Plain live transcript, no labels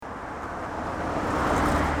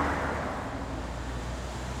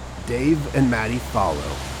Dave and Mattie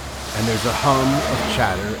follow, and there's a hum of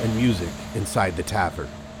chatter and music inside the tavern.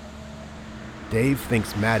 Dave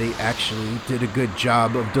thinks Mattie actually did a good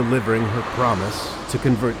job of delivering her promise to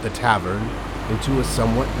convert the tavern into a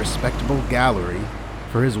somewhat respectable gallery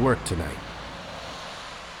for his work tonight.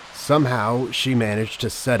 Somehow, she managed to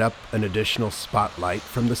set up an additional spotlight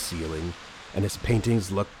from the ceiling, and his paintings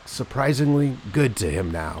look surprisingly good to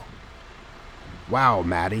him now. "Wow,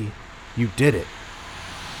 Mattie, you did it.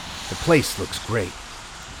 The place looks great,"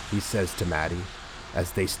 he says to Mattie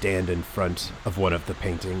as they stand in front of one of the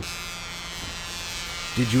paintings.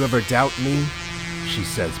 "Did you ever doubt me?" she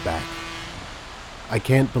says back. "I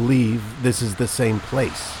can't believe this is the same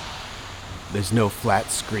place. There's no flat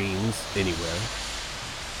screens anywhere.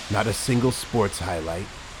 Not a single sports highlight.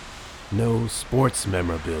 No sports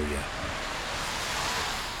memorabilia."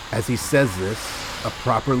 As he says this, a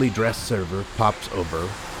properly dressed server pops over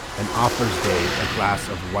and offers Dave a glass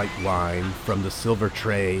of white wine from the silver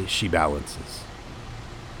tray she balances.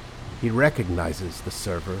 He recognizes the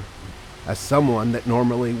server as someone that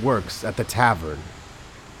normally works at the tavern.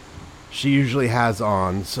 She usually has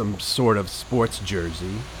on some sort of sports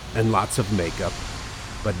jersey and lots of makeup,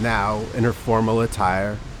 but now, in her formal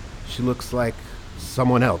attire, she looks like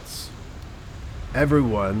someone else.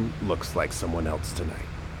 Everyone looks like someone else tonight.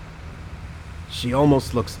 She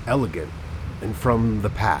almost looks elegant and from the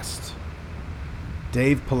past.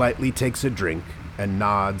 Dave politely takes a drink and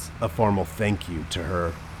nods a formal thank you to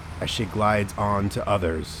her as she glides on to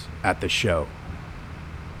others at the show.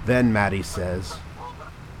 Then Mattie says,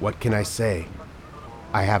 "What can I say?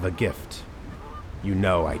 I have a gift. You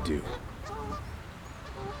know I do."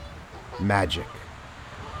 Magic.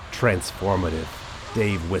 Transformative,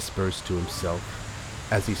 Dave whispers to himself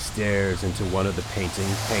as he stares into one of the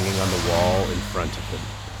paintings hanging on the wall in front of him.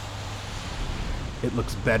 It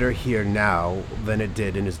looks better here now than it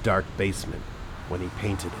did in his dark basement when he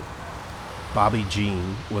painted it. Bobby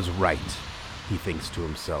Jean was right, he thinks to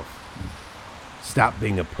himself. Stop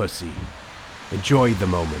being a pussy. Enjoy the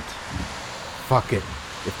moment. Fuck it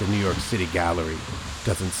if the New York City Gallery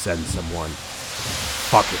doesn't send someone.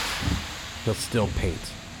 Fuck it. He'll still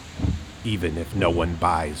paint, even if no one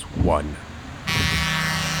buys one.